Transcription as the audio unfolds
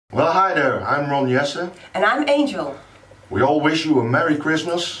Well, hi there, I'm Ron Jesse. And I'm Angel. We all wish you a Merry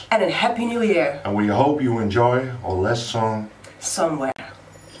Christmas. And a Happy New Year. And we hope you enjoy our last song, Somewhere.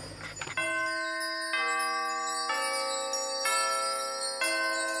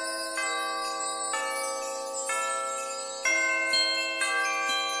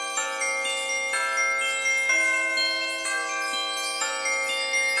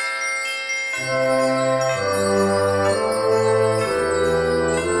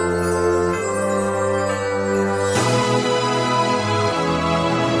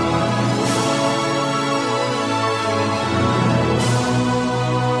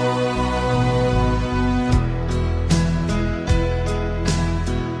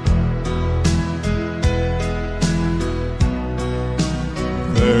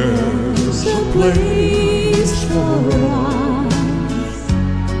 There's a place for us,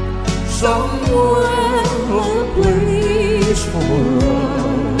 somewhere a place for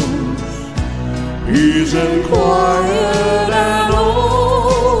us. Peace and quiet and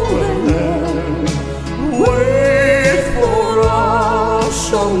open air wait for us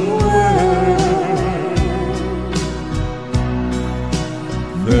somewhere.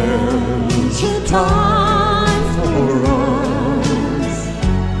 There's a time for us,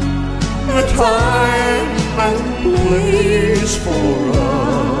 a time and place for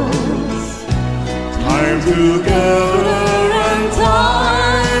us, time together and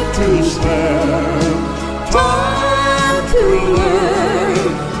time to spare, time to learn,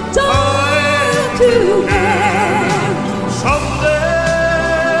 time to care. Someday,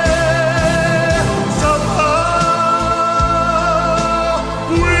 somehow,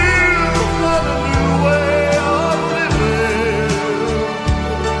 we'll find a new way of living.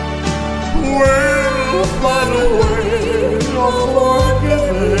 We'll find a way of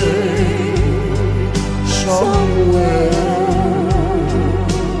forgiving somewhere.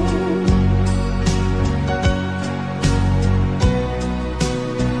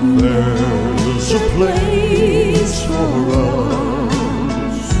 There's a place for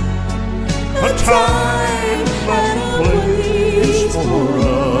us, a time and a place for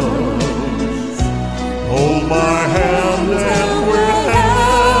us. Hold my hand and we're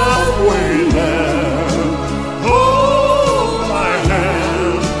halfway there. Hold my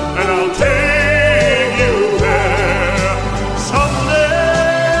hand and I'll take you there. Someday,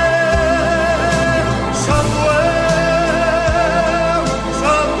 somewhere,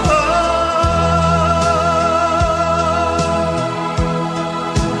 somehow.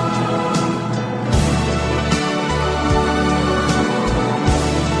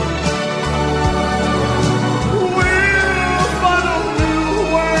 We'll find a new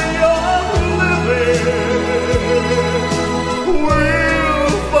way of living.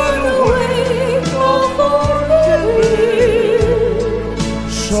 We'll find a way of forgiving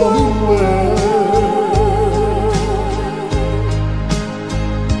somewhere.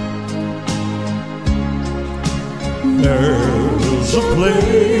 There's a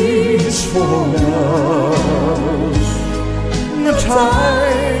place for us, a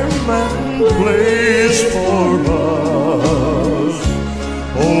time and place for us.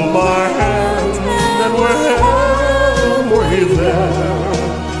 Hold my hand and we're